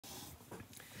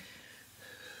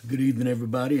Good evening,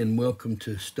 everybody, and welcome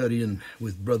to Studying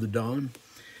with Brother Don.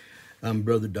 I'm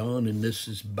Brother Don, and this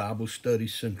is Bible Study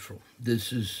Central.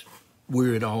 This is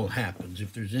where it all happens.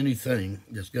 If there's anything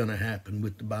that's going to happen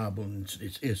with the Bible,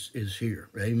 it's here.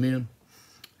 Amen.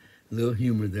 A little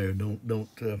humor there.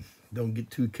 Don't get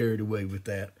too carried away with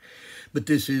that. But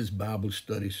this is Bible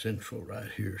Study Central right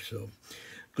here. So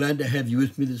glad to have you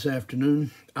with me this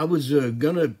afternoon. I was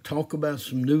going to talk about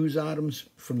some news items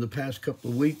from the past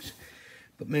couple of weeks.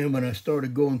 But man, when I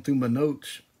started going through my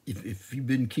notes, if you've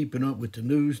been keeping up with the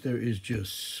news, there is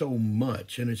just so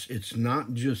much. And it's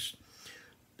not just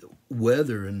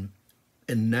weather and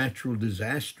natural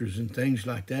disasters and things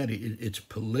like that. It's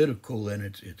political, and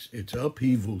it's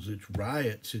upheavals, it's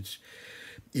riots,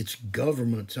 it's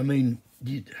governments. I mean,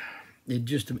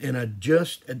 just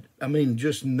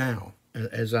now,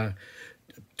 as I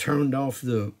turned off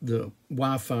the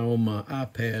Wi-Fi on my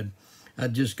iPad, I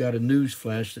just got a news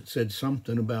flash that said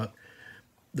something about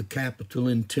the Capitol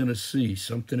in Tennessee.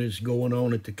 Something is going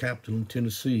on at the Capitol in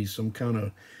Tennessee, some kind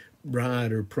of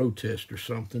riot or protest or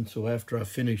something. So after I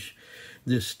finish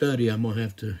this study, I'm going to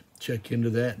have to check into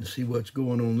that and see what's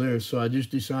going on there. So I just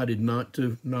decided not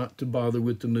to bother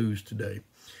with the news today.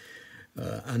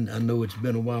 I know it's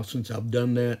been a while since I've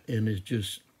done that, and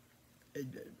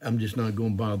I'm just not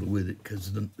going to bother with it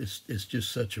because it's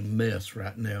just such a mess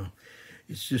right now.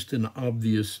 It's just an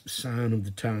obvious sign of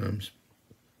the times.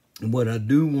 And what I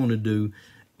do want to do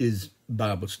is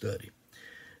Bible study,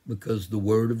 because the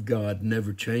Word of God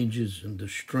never changes, and the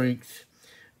strength,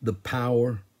 the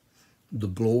power, the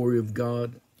glory of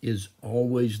God is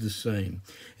always the same.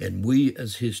 And we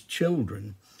as His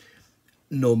children,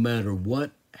 no matter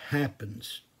what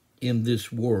happens in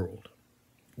this world,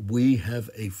 we have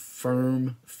a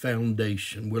firm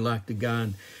foundation. We're like the guy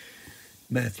in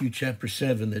Matthew chapter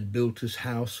 7 that built his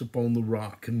house upon the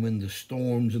rock, and when the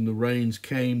storms and the rains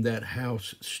came, that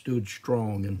house stood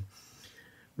strong. And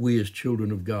we as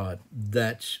children of God,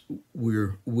 that's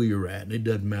where we are at. And it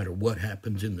doesn't matter what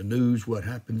happens in the news, what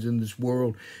happens in this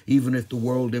world. Even if the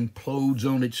world implodes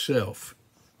on itself,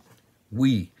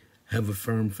 we have a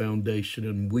firm foundation,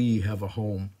 and we have a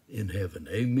home in heaven.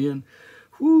 Amen.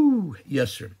 Whoo,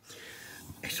 yes, sir.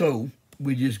 So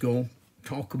we just go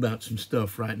talk about some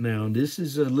stuff right now. And this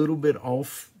is a little bit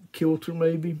off kilter,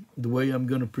 maybe, the way I'm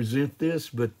going to present this,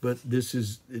 but this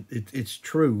is, it's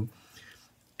true,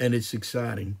 and it's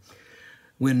exciting.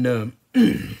 When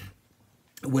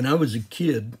I was a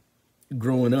kid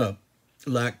growing up,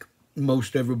 like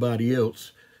most everybody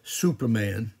else,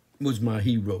 Superman was my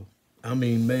hero. I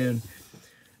mean, man,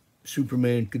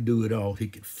 Superman could do it all. He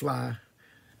could fly.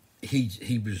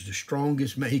 He was the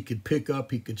strongest man. He could pick up.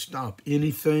 He could stop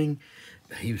anything.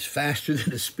 He was faster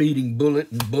than a speeding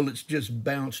bullet, and bullets just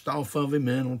bounced off of him.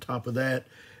 And on top of that,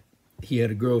 he had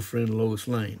a girlfriend, Lois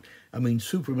Lane. I mean,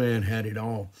 Superman had it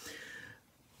all.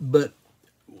 But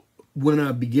when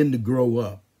I began to grow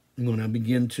up, when I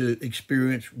began to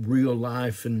experience real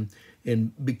life and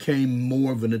became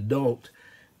more of an adult,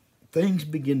 things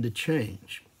began to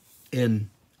change. And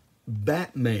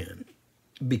Batman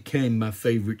became my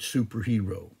favorite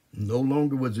superhero. No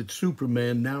longer was it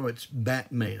Superman, now it's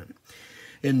Batman.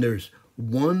 And there's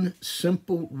one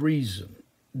simple reason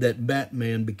that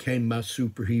Batman became my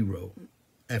superhero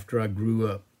after I grew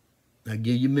up. I'll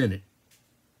give you a minute.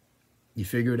 You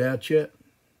figure it out yet?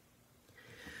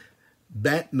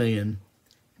 Batman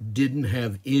didn't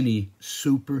have any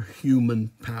superhuman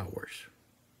powers.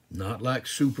 Not like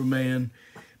Superman,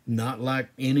 not like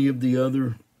any of the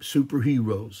other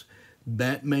superheroes.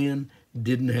 Batman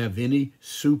didn't have any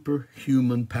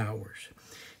superhuman powers.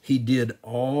 He did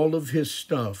all of his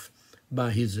stuff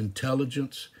by his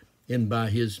intelligence and by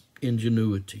his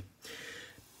ingenuity.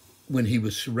 When he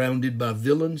was surrounded by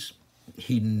villains,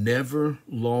 he never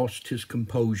lost his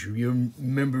composure. You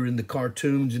remember in the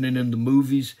cartoons and in the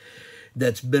movies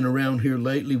that's been around here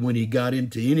lately, when he got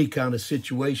into any kind of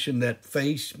situation, that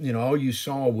face, all you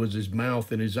saw was his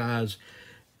mouth and his eyes.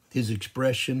 His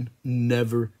expression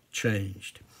never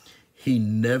changed. He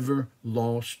never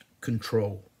lost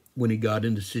control when he got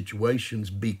into situations,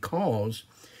 because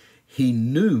he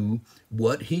knew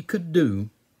what he could do,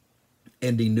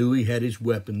 and he knew he had his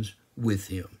weapons with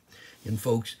him. And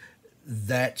folks,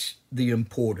 that's the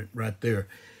important right there.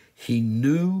 He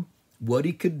knew what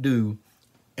he could do,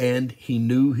 and he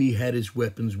knew he had his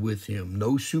weapons with him.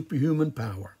 No superhuman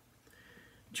power,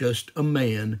 just a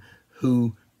man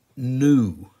who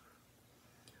knew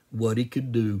what he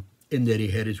could do, and that he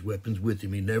had his weapons with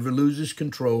him. He never loses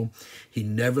control. He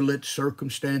never lets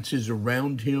circumstances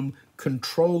around him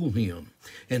control him.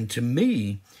 And to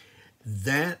me,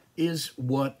 that is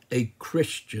what a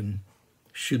Christian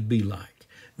should be like.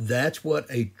 That's what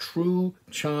a true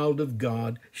child of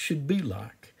God should be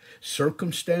like.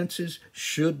 Circumstances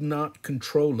should not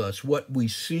control us. What we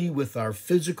see with our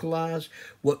physical eyes,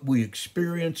 what we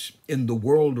experience in the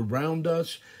world around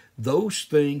us, those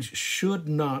things should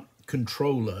not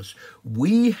control us.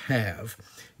 We have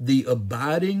the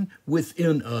abiding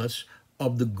within us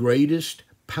of the greatest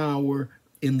power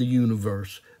in the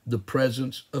universe, the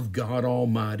presence of God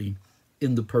Almighty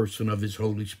in the person of His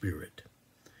Holy Spirit.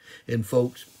 And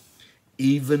folks,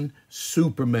 even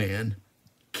Superman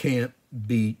can't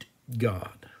beat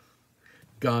God.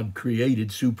 God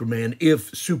created Superman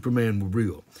if Superman were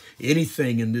real.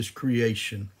 Anything in this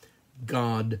creation,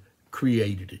 God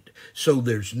created it. So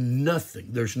there's nothing,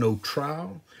 there's no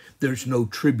trial, there's no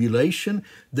tribulation,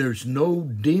 there's no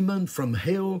demon from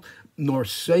hell, nor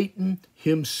Satan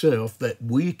himself that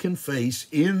we can face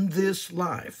in this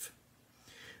life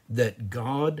that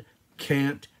God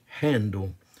can't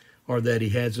handle or that He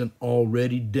hasn't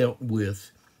already dealt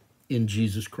with in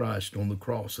Jesus Christ on the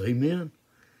cross. Amen?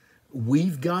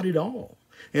 We've got it all.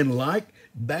 And like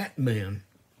Batman,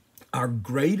 our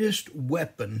greatest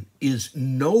weapon is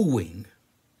knowing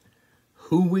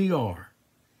who we are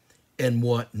and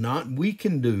what not we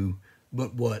can do,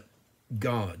 but what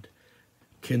God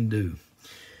can do.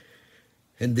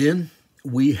 And then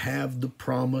we have the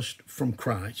promise from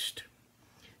Christ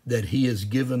that He has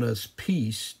given us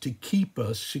peace to keep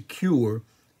us secure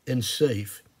and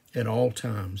safe at all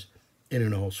times and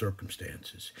in all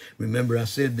circumstances. Remember, I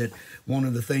said that one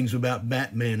of the things about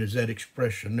Batman is that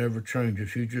expression never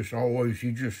changes.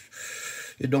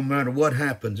 It don't matter what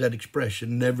happens, that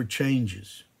expression never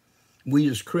changes. We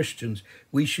as Christians,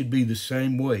 we should be the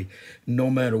same way. No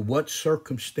matter what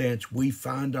circumstance we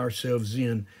find ourselves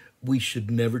in, we should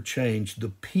never change. The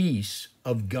peace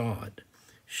of God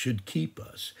should keep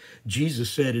us. Jesus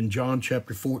said in John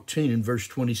chapter 14 and verse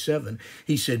 27,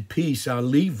 He said, "Peace I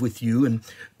leave with you, and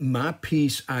my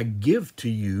peace I give to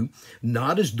you.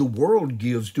 Not as the world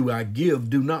gives do I give.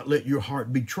 Do not let your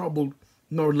heart be troubled,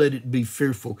 nor let it be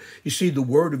fearful." You see, the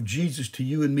word of Jesus to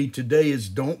you and me today is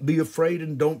don't be afraid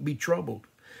and don't be troubled.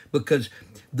 Because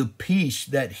the peace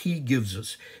that He gives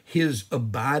us, His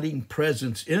abiding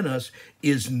presence in us,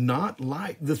 is not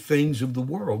like the things of the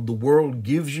world. The world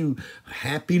gives you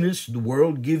happiness. The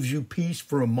world gives you peace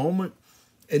for a moment,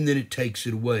 and then it takes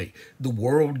it away. The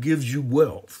world gives you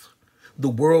wealth. The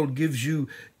world gives you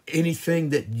anything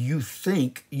that you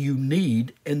think you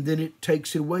need, and then it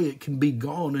takes it away. It can be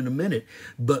gone in a minute.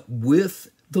 But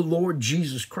with the Lord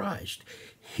Jesus Christ,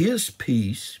 His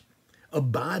peace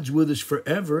abides with us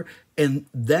forever, and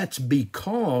that's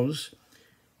because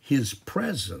His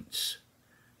presence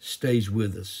stays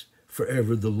with us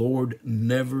forever. The Lord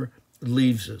never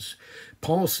leaves us.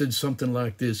 Paul said something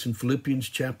like this in Philippians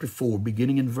chapter 4,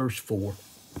 beginning in verse 4.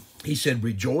 He said,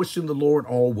 "Rejoice in the Lord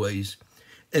always,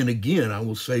 and again I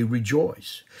will say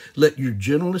rejoice. Let your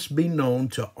gentleness be known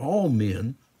to all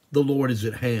men. The Lord is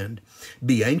at hand.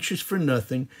 Be anxious for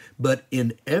nothing, but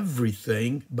in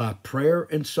everything, by prayer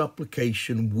and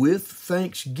supplication, with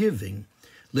thanksgiving,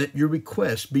 let your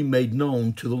requests be made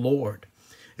known to the Lord.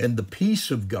 And the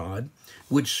peace of God,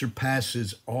 which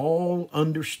surpasses all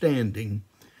understanding,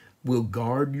 will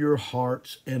guard your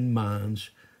hearts and minds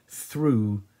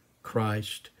through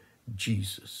Christ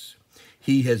Jesus."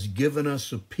 He has given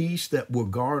us a peace that will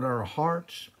guard our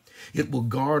hearts. It will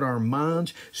guard our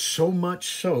minds, so much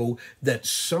so that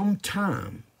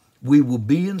sometime we will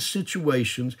be in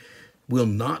situations, we'll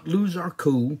not lose our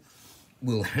cool,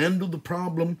 we'll handle the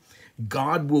problem,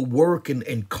 God will work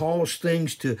and cause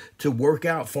things to work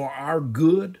out for our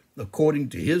good according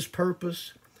to His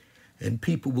purpose, and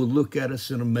people will look at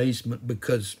us in amazement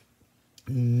because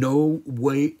no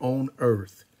way on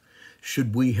earth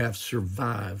should we have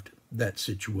survived that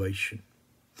situation.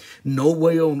 No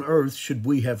way on earth should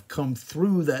we have come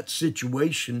through that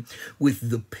situation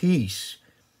with the peace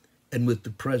and with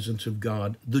the presence of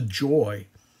God, the joy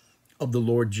of the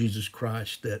Lord Jesus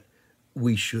Christ that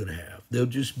we should have. They'll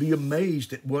just be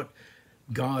amazed at what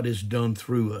God has done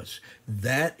through us.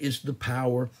 That is the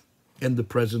power and the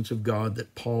presence of God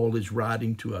that Paul is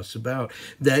writing to us about.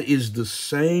 That is the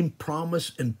same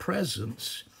promise and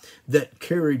presence that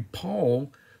carried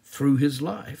Paul through his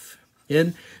life.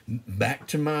 And back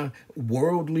to my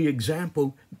worldly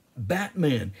example,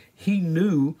 Batman, he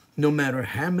knew no matter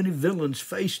how many villains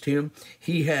faced him,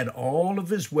 he had all of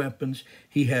his weapons,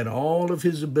 he had all of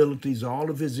his abilities, all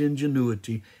of his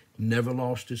ingenuity, never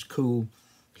lost his cool,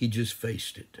 he just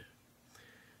faced it.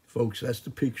 Folks, that's the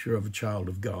picture of a child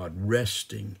of God,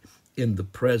 resting in the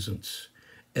presence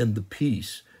and the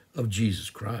peace of Jesus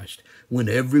Christ. When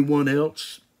everyone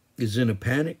else is in a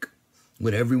panic,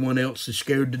 when everyone else is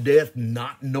scared to death,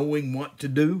 not knowing what to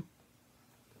do,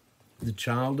 the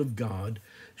child of God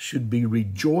should be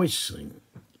rejoicing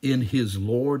in his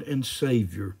Lord and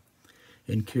Savior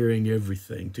and carrying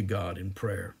everything to God in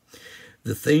prayer.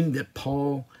 The thing that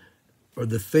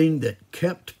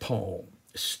kept Paul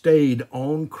stayed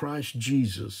on Christ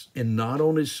Jesus and not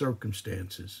on his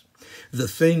circumstances. The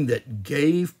thing that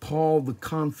gave Paul the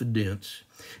confidence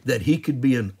that he could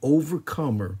be an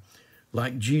overcomer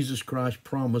like Jesus Christ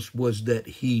promised was that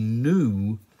he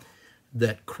knew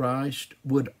that Christ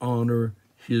would honor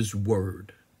his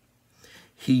word.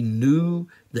 He knew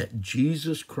that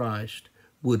Jesus Christ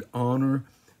would honor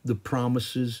the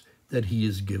promises that he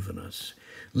has given us.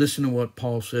 Listen to what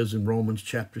Paul says in Romans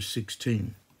chapter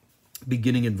 16,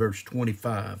 beginning in verse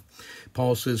 25.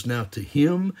 Paul says, "Now to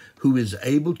him who is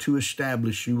able to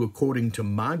establish you according to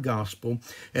my gospel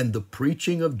and the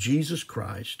preaching of Jesus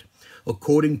Christ,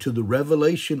 according to the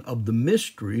revelation of the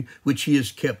mystery which he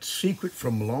has kept secret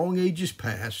from long ages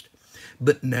past,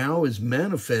 but now is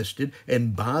manifested,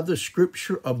 and by the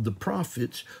scripture of the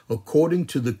prophets, according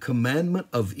to the commandment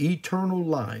of eternal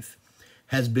life,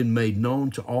 has been made known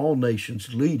to all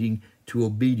nations, leading to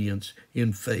obedience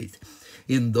in faith."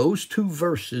 In those two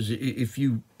verses, if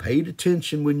you paid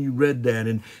attention when you read that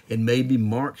and maybe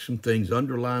marked some things,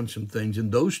 underlined some things,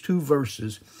 in those two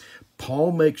verses,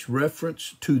 Paul makes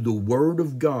reference to the Word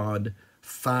of God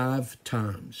 5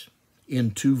 times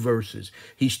in 2 verses.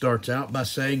 He starts out by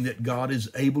saying that God is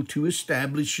able to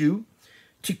establish you,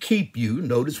 to keep you.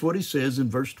 Notice what he says in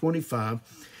verse 25.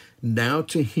 Now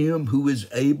to him who is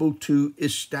able to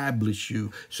establish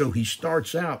you. So he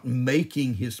starts out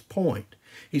making his point.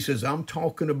 He says, I'm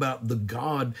talking about the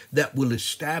God that will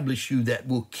establish you, that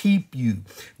will keep you,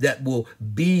 that will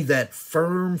be that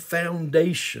firm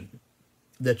foundation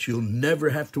that you'll never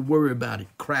have to worry about it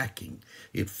cracking,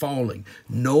 it falling.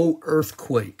 No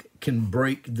earthquake can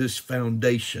break this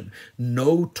foundation.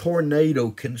 No tornado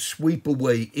can sweep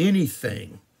away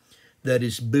anything that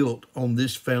is built on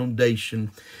this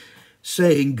foundation,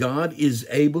 saying God is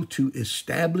able to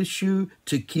establish you,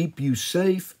 to keep you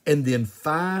safe. And then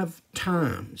 5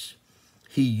 times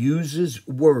he uses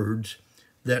words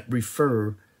that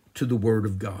refer to the Word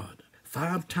of God.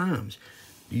 5 times.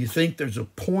 Do you think there's a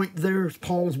point there?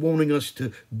 Paul's wanting us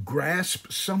to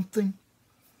grasp something.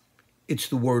 It's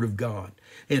the Word of God.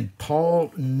 And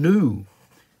Paul knew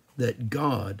that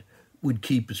God would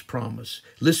keep his promise.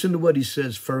 Listen to what he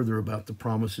says further about the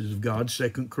promises of God,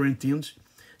 2 Corinthians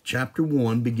chapter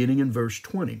 1, beginning in verse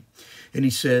 20. And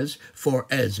he says, "For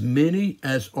as many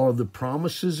as are the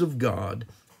promises of God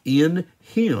in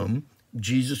him,"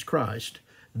 Jesus Christ,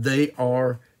 "they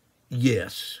are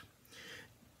yes.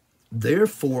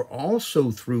 Therefore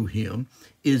also through him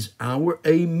is our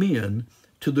amen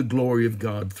to the glory of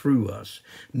God through us.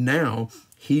 Now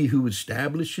he who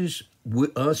establishes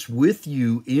us with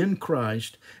you in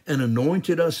Christ and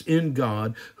anointed us in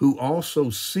God, who also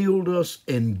sealed us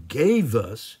and gave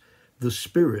us the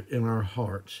Spirit in our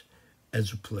hearts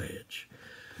as a pledge."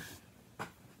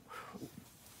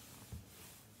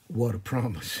 What a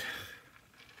promise.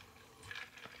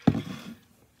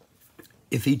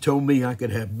 If he told me I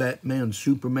could have Batman,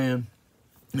 Superman,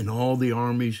 and all the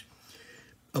armies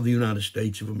of the United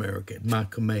States of America at my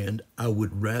command, I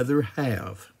would rather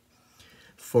have,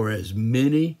 for as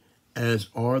many as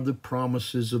are the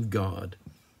promises of God,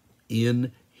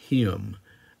 in him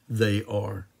they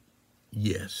are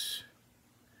yes.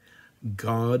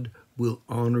 God will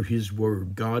honor his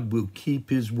word. God will keep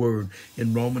his word.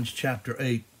 In Romans chapter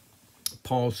 8,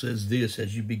 Paul says this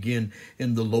as you begin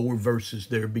in the lower verses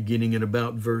there, beginning in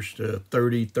about verse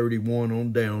 30, 31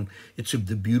 on down. It's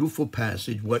the beautiful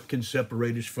passage. What can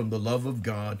separate us from the love of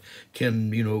God?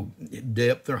 Can,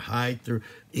 depth or height or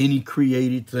any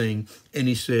created thing? And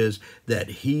he says that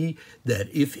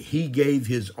if he gave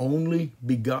his only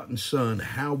begotten Son,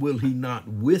 how will he not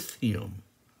with him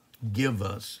give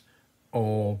us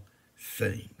all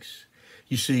things?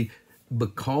 You see,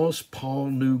 because Paul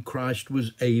knew Christ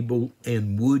was able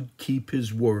and would keep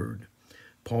his word,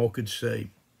 Paul could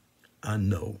say, I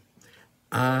know.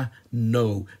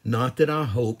 Not that I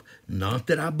hope, not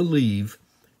that I believe,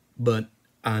 but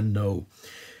I know.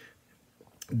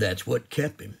 That's what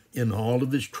kept him in all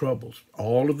of his troubles,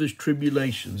 all of his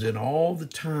tribulations, and all the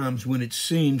times when it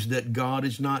seems that God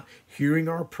is not hearing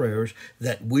our prayers,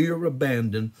 that we are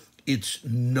abandoned. It's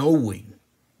knowing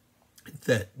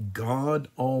that God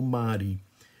Almighty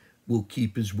will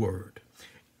keep his word.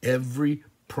 Every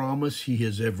promise he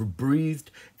has ever breathed,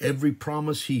 every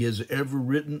promise he has ever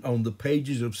written on the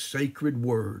pages of sacred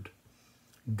word,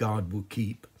 God will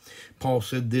keep. Paul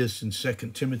said this in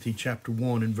 2 Timothy chapter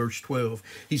 1 and verse 12.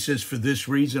 He says, "For this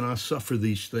reason I suffer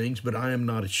these things, but I am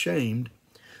not ashamed,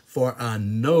 for I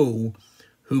know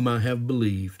whom I have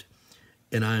believed,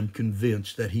 and I am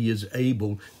convinced that he is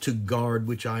able to guard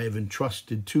which I have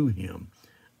entrusted to him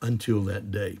until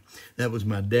that day." That was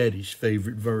my daddy's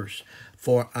favorite verse.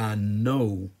 For I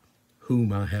know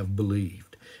whom I have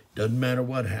believed. Doesn't matter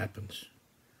what happens.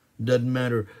 Doesn't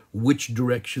matter which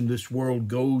direction this world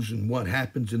goes and what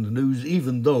happens in the news,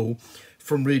 even though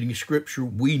from reading Scripture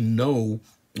we know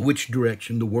which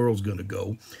direction the world's going to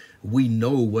go. We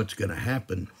know what's going to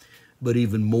happen. But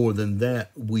even more than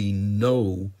that, we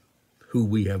know who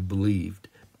we have believed.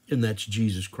 And that's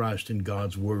Jesus Christ in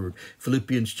God's Word.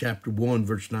 Philippians chapter 1,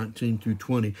 verse 19 through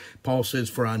 20, Paul says,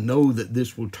 "For I know that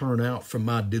this will turn out for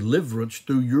my deliverance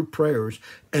through your prayers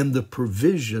and the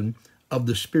provision of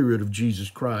the Spirit of Jesus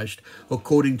Christ,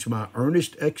 according to my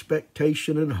earnest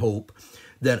expectation and hope,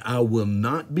 that I will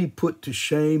not be put to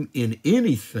shame in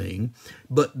anything,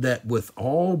 but that with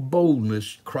all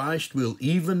boldness Christ will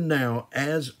even now,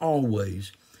 as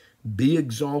always, be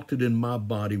exalted in my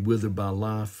body, whether by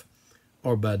life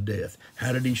or by death."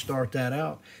 How did he start that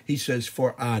out? He says,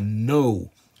 "For I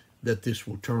know that this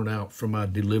will turn out for my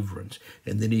deliverance."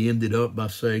 And then he ended up by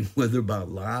saying, whether by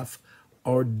life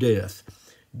or death,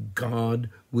 God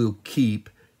will keep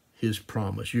his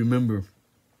promise. You remember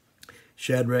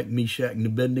Shadrach, Meshach, and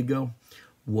Abednego?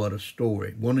 What a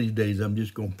story. One of these days, I'm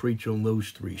just going to preach on those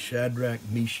three. Shadrach,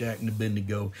 Meshach, and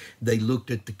Abednego. They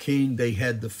looked at the king. They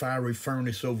had the fiery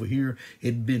furnace over here.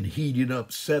 It had been heated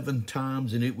up 7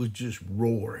 times, and it was just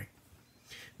roaring.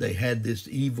 They had this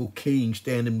evil king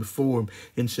standing before them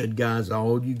and said, "Guys,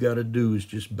 all you got to do is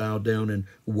just bow down and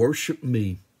worship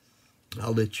me.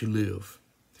 I'll let you live."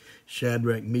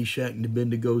 Shadrach, Meshach, and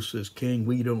Abednego says, "King,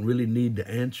 we don't really need to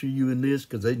answer you in this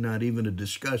because there's not even a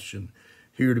discussion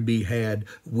here to be had.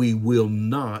 We will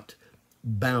not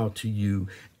bow to you,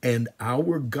 and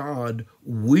our God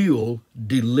will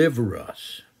deliver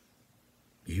us."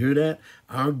 You hear that?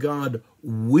 Our God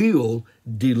will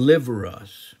deliver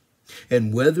us.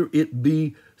 And whether it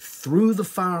be through the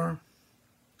fire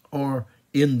or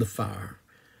in the fire,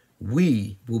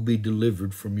 we will be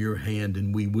delivered from your hand,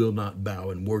 and we will not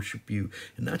bow and worship you.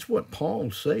 And that's what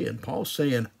Paul's saying. Paul's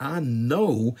saying, I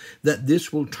know that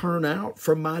this will turn out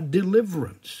for my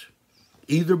deliverance,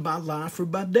 either by life or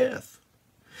by death.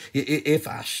 If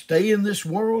I stay in this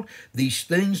world, these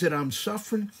things that I'm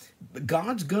suffering,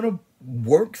 God's going to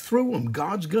work through them.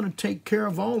 God's going to take care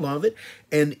of all of it.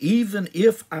 And even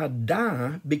if I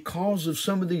die because of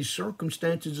some of these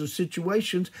circumstances or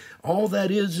situations, all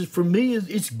that is for me,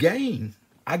 it's gain.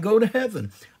 I go to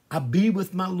heaven. I be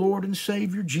with my Lord and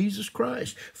Savior, Jesus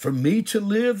Christ. For me to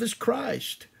live is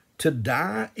Christ. To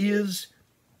die is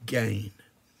gain.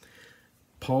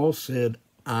 Paul said,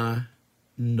 I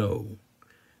know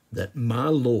that my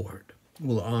Lord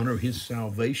will honor his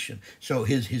salvation. So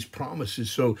his promises.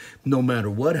 So no matter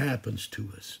what happens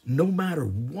to us, no matter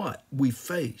what we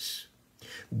face,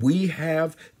 we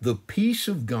have the peace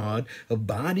of God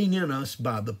abiding in us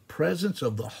by the presence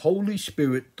of the Holy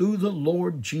Spirit through the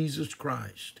Lord Jesus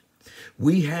Christ.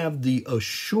 We have the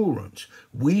assurance,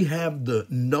 we have the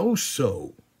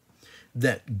know-so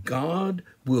that God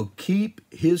will keep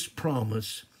his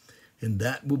promise, and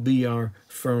that will be our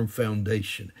firm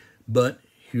foundation. But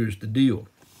here's the deal.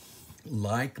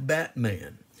 Like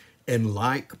Batman and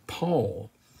like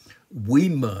Paul, we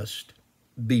must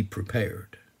be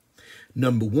prepared.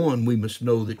 Number one, we must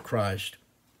know that Christ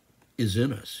is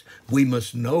in us. We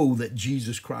must know that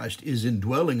Jesus Christ is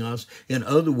indwelling us. In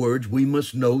other words, we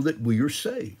must know that we are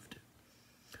saved.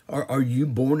 Are you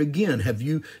born again? Have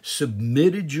you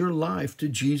submitted your life to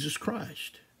Jesus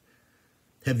Christ?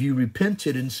 Have you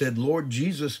repented and said, Lord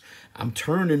Jesus, I'm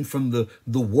turning from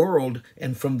the world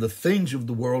and from the things of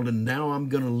the world, and now I'm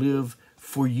going to live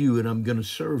for you and I'm going to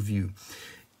serve you?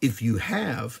 If you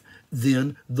have,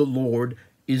 then the Lord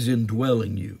is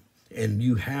indwelling you, and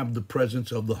you have the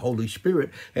presence of the Holy Spirit,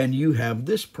 and you have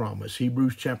this promise.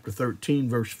 Hebrews chapter 13,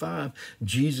 verse 5,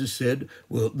 Jesus said,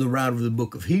 well, the writer of the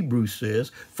book of Hebrews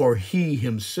says, for he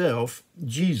himself,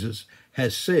 Jesus,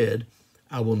 has said,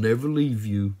 I will never leave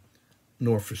you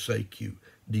nor forsake you.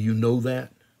 Do you know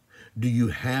that? Do you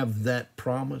have that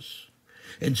promise?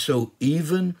 And so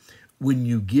even when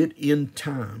you get in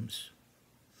times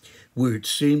where it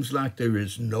seems like there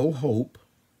is no hope,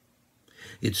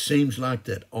 it seems like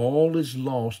that all is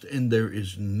lost and there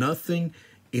is nothing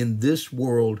in this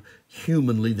world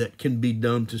humanly that can be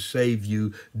done to save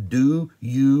you, do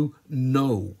you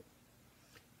know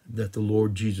that the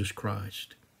Lord Jesus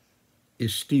Christ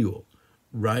is still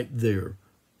right there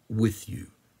with you?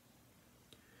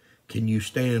 Can you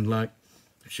stand like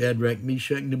Shadrach,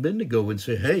 Meshach, and Abednego and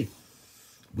say, hey,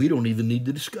 we don't even need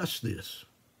to discuss this?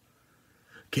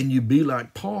 Can you be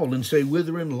like Paul and say,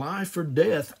 whether in life or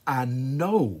death, I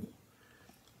know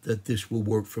that this will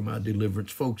work for my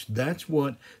deliverance? Folks, that's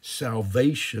what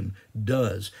salvation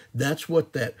does. That's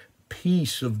what that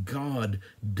peace of God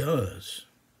does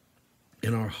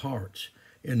in our hearts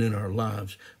and in our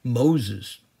lives.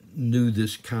 Moses knew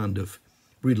this kind of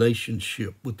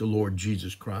relationship with the Lord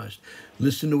Jesus Christ.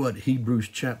 Listen to what Hebrews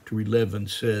chapter 11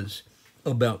 says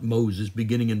about Moses,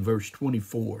 beginning in verse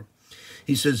 24.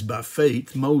 He says, by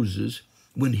faith, Moses,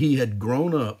 when he had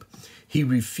grown up, he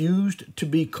refused to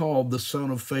be called the son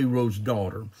of Pharaoh's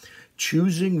daughter,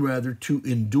 choosing rather to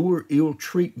endure ill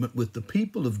treatment with the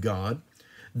people of God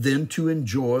than to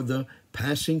enjoy the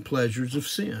passing pleasures of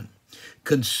sin,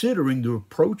 considering the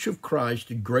approach of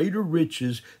Christ greater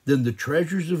riches than the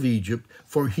treasures of Egypt,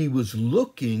 for he was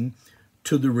looking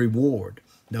to the reward.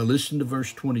 Now listen to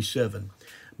verse 27.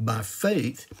 By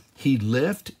faith, he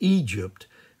left Egypt,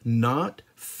 not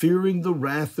fearing the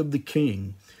wrath of the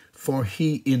king, for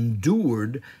he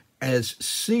endured as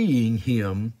seeing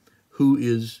him who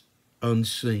is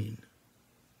unseen.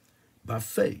 By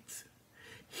faith,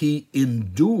 he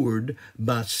endured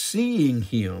by seeing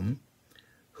him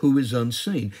who is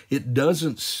unseen. It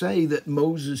doesn't say that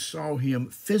Moses saw him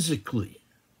physically.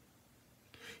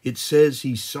 It says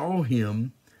he saw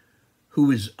him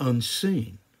who is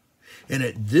unseen. And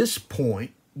at this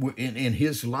point in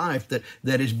his life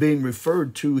that is being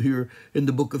referred to here in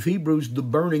the book of Hebrews, the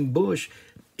burning bush,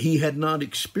 he had not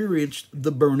experienced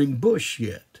the burning bush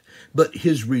yet. But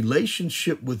his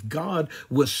relationship with God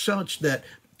was such that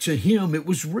to him it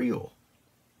was real.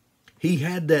 He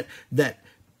had that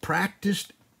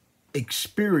practiced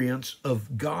experience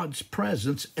of God's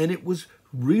presence, and it was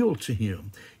real to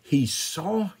him. He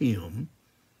saw him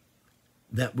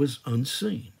that was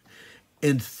unseen.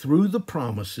 And through the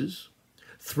promises,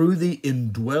 through the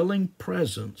indwelling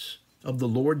presence of the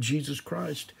Lord Jesus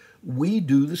Christ, we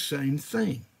do the same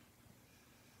thing.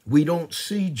 We don't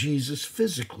see Jesus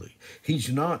physically. He's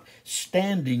not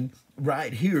standing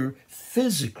right here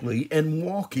physically and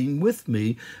walking with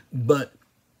me, but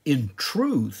in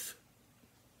truth,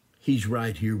 he's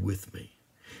right here with me.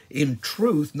 In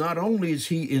truth, not only is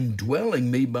he indwelling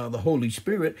me by the Holy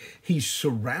Spirit, he's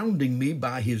surrounding me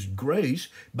by his grace,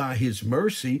 by his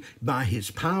mercy, by his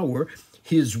power.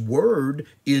 His word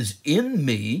is in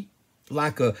me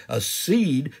like a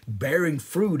seed bearing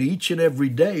fruit each and every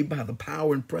day by the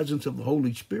power and presence of the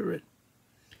Holy Spirit.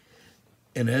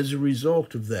 And as a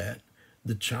result of that,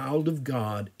 the child of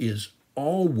God is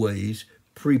always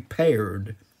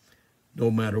prepared no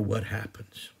matter what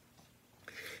happens.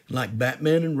 Like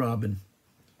Batman and Robin,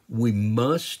 we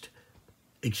must,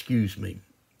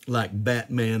 like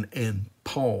Batman and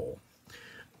Paul,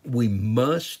 we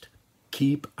must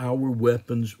keep our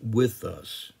weapons with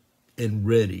us and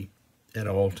ready at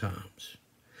all times.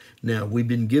 Now, we've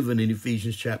been given in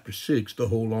Ephesians chapter 6 the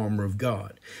whole armor of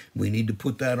God. We need to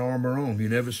put that armor on. You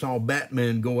never saw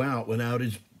Batman go out without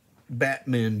his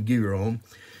Batman gear on.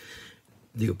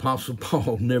 The Apostle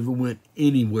Paul never went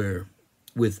anywhere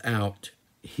without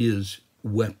his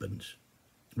weapons,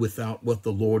 without what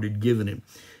the Lord had given him.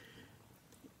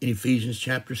 In Ephesians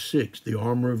chapter 6, the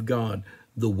armor of God,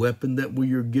 the weapon that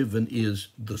we are given is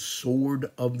the sword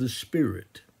of the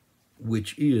Spirit,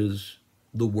 which is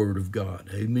the Word of God.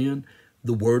 Amen?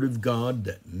 The Word of God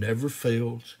that never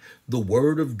fails. The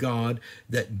Word of God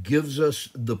that gives us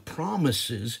the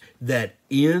promises that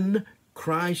in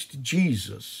Christ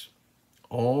Jesus,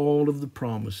 all of the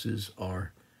promises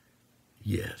are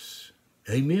yes.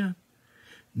 Amen?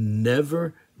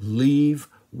 Never leave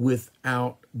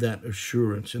without that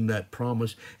assurance and that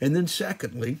promise. And then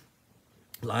secondly,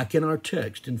 like in our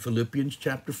text in Philippians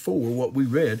chapter 4, what we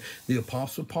read, the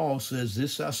Apostle Paul says,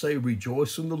 this I say,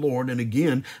 rejoice in the Lord. And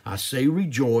again, I say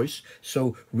rejoice.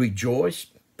 So rejoice,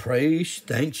 praise,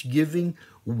 thanksgiving,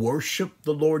 worship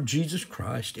the Lord Jesus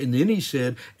Christ. And then he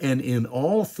said, and in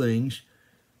all things,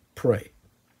 pray.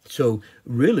 So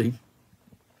really,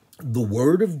 the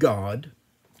Word of God,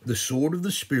 the sword of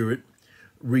the Spirit,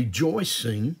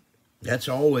 rejoicing, that's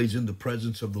always in the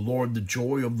presence of the Lord. The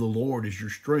joy of the Lord is your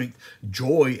strength.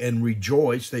 Joy and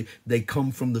rejoice, they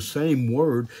come from the same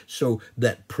word. So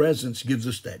that presence gives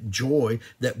us that joy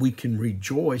that we can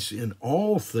rejoice in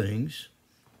all things.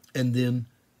 And then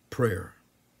prayer,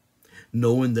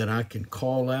 knowing that I can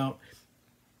call out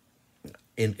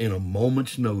in a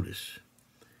moment's notice,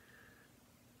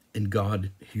 and God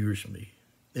hears me,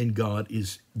 and God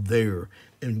is there,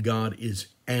 and God is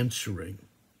answering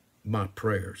my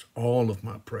prayers, all of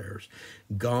my prayers.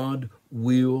 God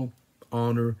will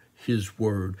honor his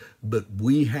word. But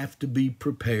we have to be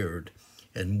prepared,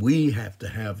 and we have to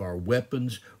have our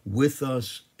weapons with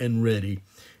us and ready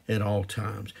at all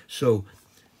times. So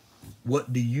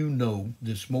what do you know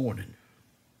this morning?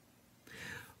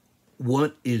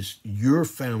 What is your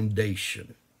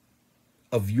foundation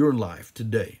of your life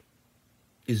today?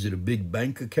 Is it a big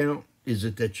bank account? Is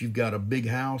it that you've got a big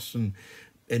house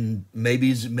and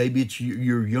maybe it's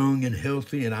you're young and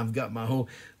healthy and I've got my whole...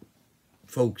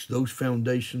 Folks, those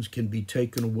foundations can be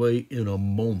taken away in a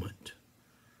moment.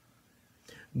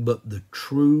 But the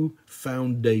true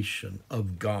foundation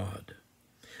of God,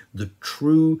 the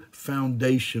true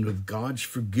foundation of God's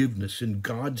forgiveness and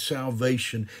God's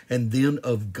salvation, and then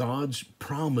of God's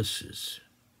promises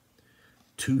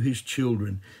to his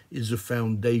children, is a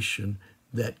foundation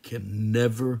that can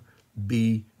never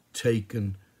be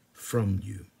taken from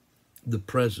you. The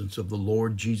presence of the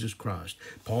Lord Jesus Christ.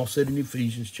 Paul said in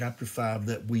Ephesians chapter 5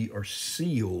 that we are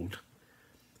sealed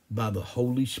by the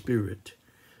Holy Spirit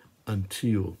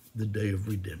until the day of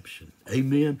redemption.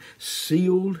 Amen.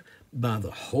 Sealed by the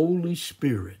Holy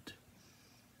Spirit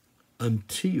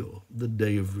until the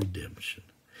day of redemption.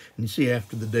 And you see,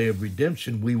 after the day of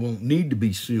redemption, we won't need to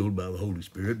be sealed by the Holy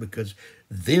Spirit, because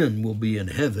then we'll be in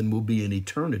heaven, we'll be in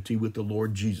eternity with the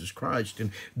Lord Jesus Christ,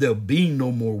 and there'll be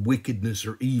no more wickedness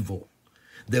or evil.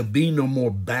 There'll be no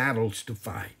more battles to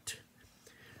fight.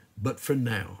 But for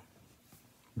now,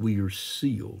 we are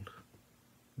sealed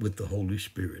with the Holy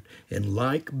Spirit. And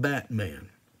like Batman,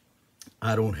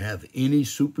 I don't have any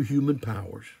superhuman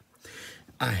powers.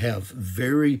 I have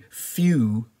very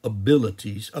few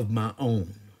abilities of my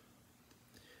own.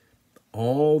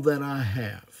 All that I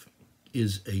have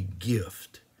is a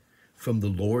gift from the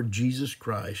Lord Jesus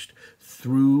Christ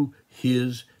through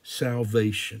his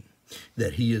salvation,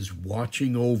 that he is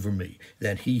watching over me,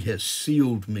 that he has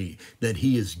sealed me, that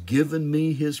he has given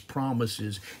me his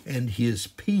promises, and his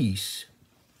peace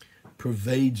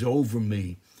pervades over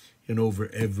me and over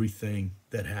everything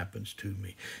that happens to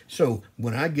me. So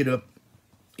when I get up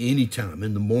anytime,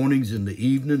 in the mornings, in the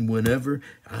evening, whenever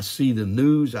I see the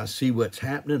news, I see what's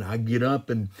happening, I get up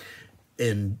and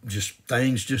just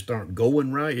things just aren't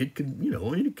going right. It could,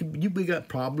 we got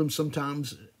problems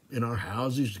sometimes in our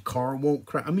houses. The car won't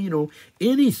crack.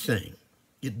 Anything.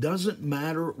 It doesn't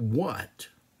matter what.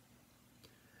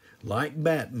 Like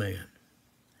Batman,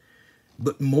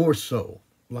 but more so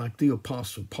like the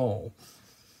Apostle Paul,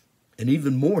 and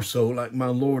even more so like my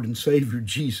Lord and Savior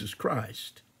Jesus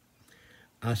Christ.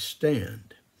 I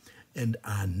stand and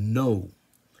I know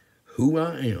who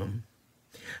I am.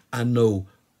 I know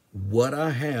what I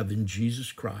have in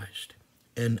Jesus Christ.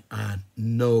 And I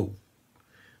know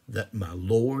that my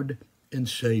Lord and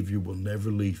Savior will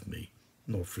never leave me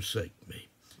nor forsake me.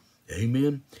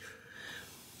 Amen.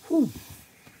 Whew.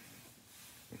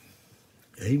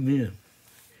 Amen.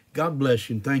 God bless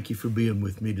you, and thank you for being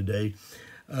with me today.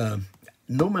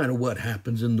 No matter what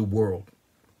happens in the world,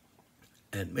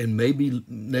 and maybe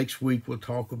next week we'll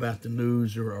talk about the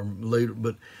news or later,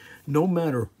 but no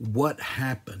matter what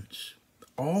happens,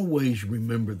 always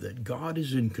remember that God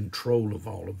is in control of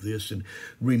all of this. And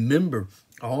remember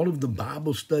all of the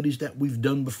Bible studies that we've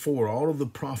done before, all of the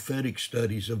prophetic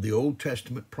studies of the Old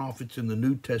Testament prophets and the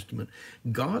New Testament.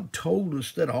 God told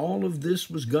us that all of this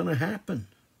was going to happen.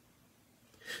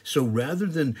 So rather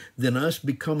than us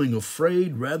becoming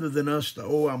afraid, rather than us,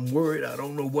 I'm worried, I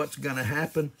don't know what's going to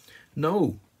happen.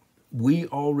 No, we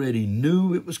already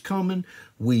knew it was coming.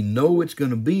 We know it's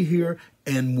going to be here,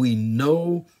 and we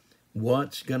know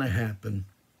what's going to happen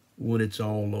when it's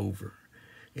all over.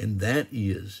 And that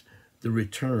is the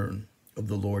return of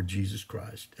the Lord Jesus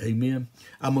Christ. Amen.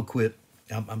 I'm going to quit.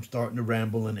 I'm starting to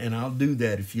ramble, and I'll do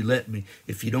that if you let me.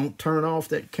 If you don't turn off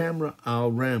that camera, I'll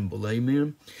ramble.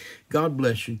 Amen. God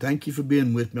bless you. Thank you for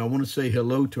being with me. I want to say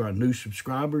hello to our new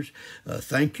subscribers.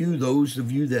 Thank you, those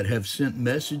of you that have sent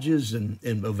messages and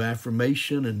of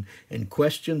affirmation and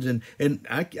questions. And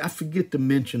I forget to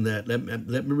mention that. Let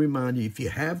me remind you, if you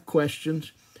have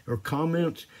questions or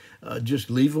comments, just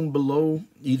leave them below,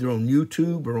 either on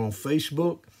YouTube or on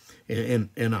Facebook. And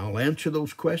I'll answer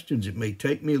those questions. It may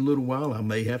take me a little while. I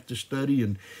may have to study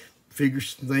and figure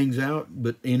some things out.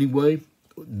 But anyway,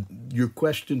 your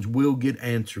questions will get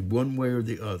answered one way or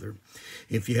the other.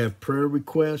 If you have prayer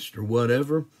requests or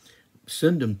whatever,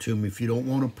 send them to me. If you don't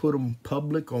want to put them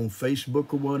public on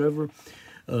Facebook or whatever,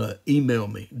 email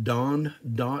me,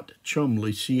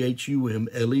 don.chumley,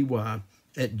 CHUMLEY,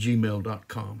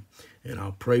 @gmail.com. And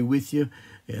I'll pray with you,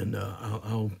 and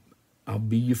I'll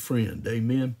be your friend.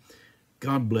 Amen.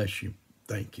 God bless you.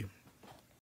 Thank you.